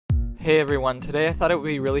Hey everyone, today I thought it would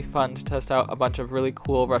be really fun to test out a bunch of really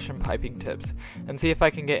cool Russian piping tips and see if I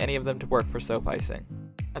can get any of them to work for soap icing.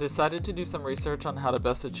 I decided to do some research on how to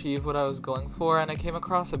best achieve what I was going for, and I came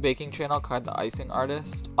across a baking channel called The Icing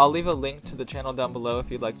Artist. I'll leave a link to the channel down below if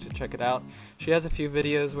you'd like to check it out. She has a few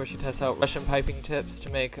videos where she tests out Russian piping tips to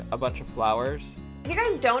make a bunch of flowers. If you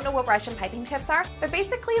guys don't know what Russian piping tips are, they're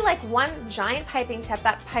basically like one giant piping tip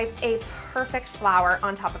that pipes a perfect flower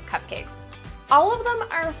on top of cupcakes. All of them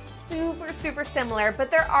are super similar, but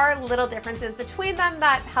there are little differences between them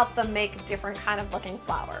that help them make different kind of looking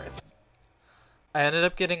flowers. I ended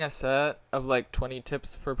up getting a set of like 20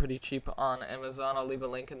 tips for pretty cheap on Amazon. I'll leave a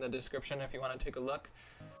link in the description if you want to take a look.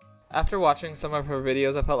 After watching some of her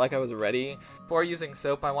videos, I felt like I was ready. Before using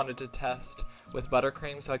soap, I wanted to test with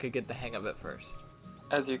buttercream so I could get the hang of it first.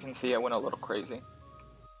 As you can see, I went a little crazy.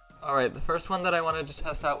 Alright, the first one that I wanted to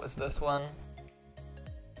test out was this one.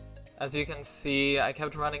 As you can see, I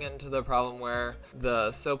kept running into the problem where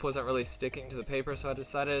the soap wasn't really sticking to the paper, so I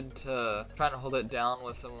decided to try and hold it down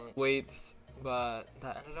with some weights, but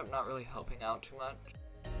that ended up not really helping out too much.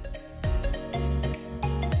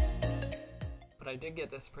 But I did get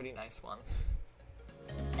this pretty nice one.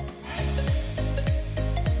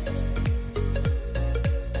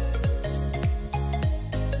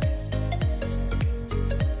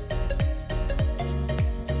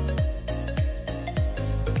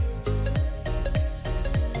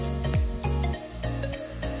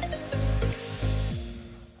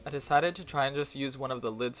 I decided to try and just use one of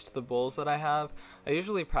the lids to the bowls that I have. I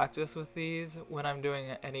usually practice with these when I'm doing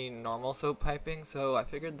any normal soap piping, so I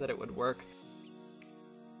figured that it would work.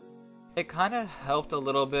 It kind of helped a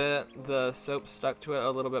little bit. The soap stuck to it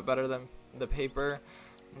a little bit better than the paper,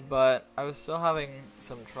 but I was still having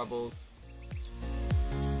some troubles.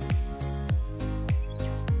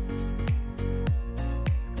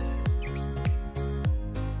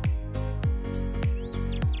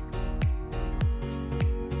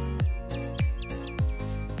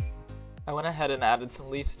 I went ahead and added some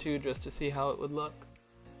leaves too, just to see how it would look.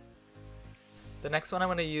 The next one I'm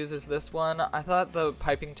going to use is this one. I thought the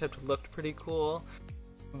piping tip looked pretty cool,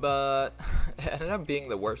 but it ended up being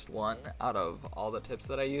the worst one out of all the tips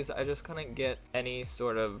that I used. I just couldn't get any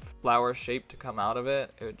sort of flower shape to come out of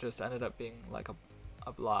it. It just ended up being like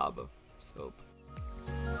a blob of soap.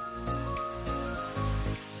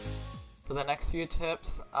 For the next few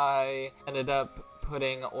tips, I ended up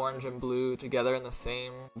putting orange and blue together in the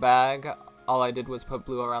same bag. All I did was put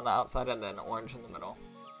blue around the outside and then orange in the middle.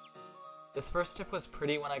 This first tip was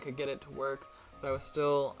pretty when I could get it to work, but I was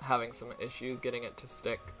still having some issues getting it to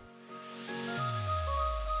stick.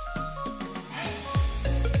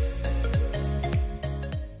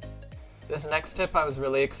 This next tip I was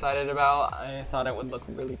really excited about. I thought it would look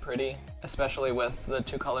really pretty, especially with the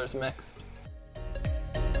two colors mixed.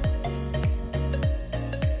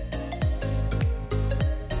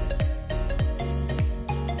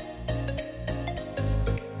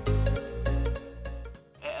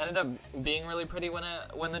 Ended up being really pretty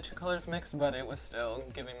when the two colors mixed, but it was still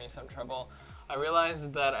giving me some trouble. I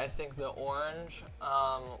realized that I think the orange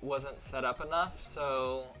wasn't set up enough,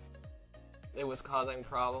 so it was causing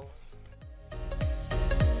problems.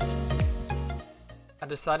 I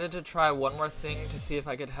decided to try one more thing to see if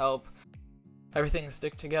I could help everything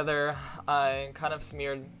stick together. I kind of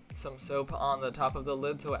smeared some soap on the top of the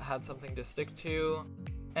lid so it had something to stick to,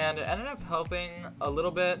 and it ended up helping a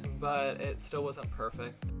little bit, but it still wasn't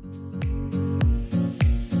perfect.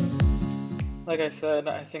 Like I said,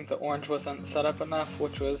 I think the orange wasn't set up enough,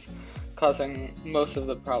 which was causing most of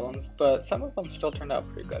the problems, but some of them still turned out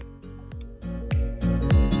pretty good.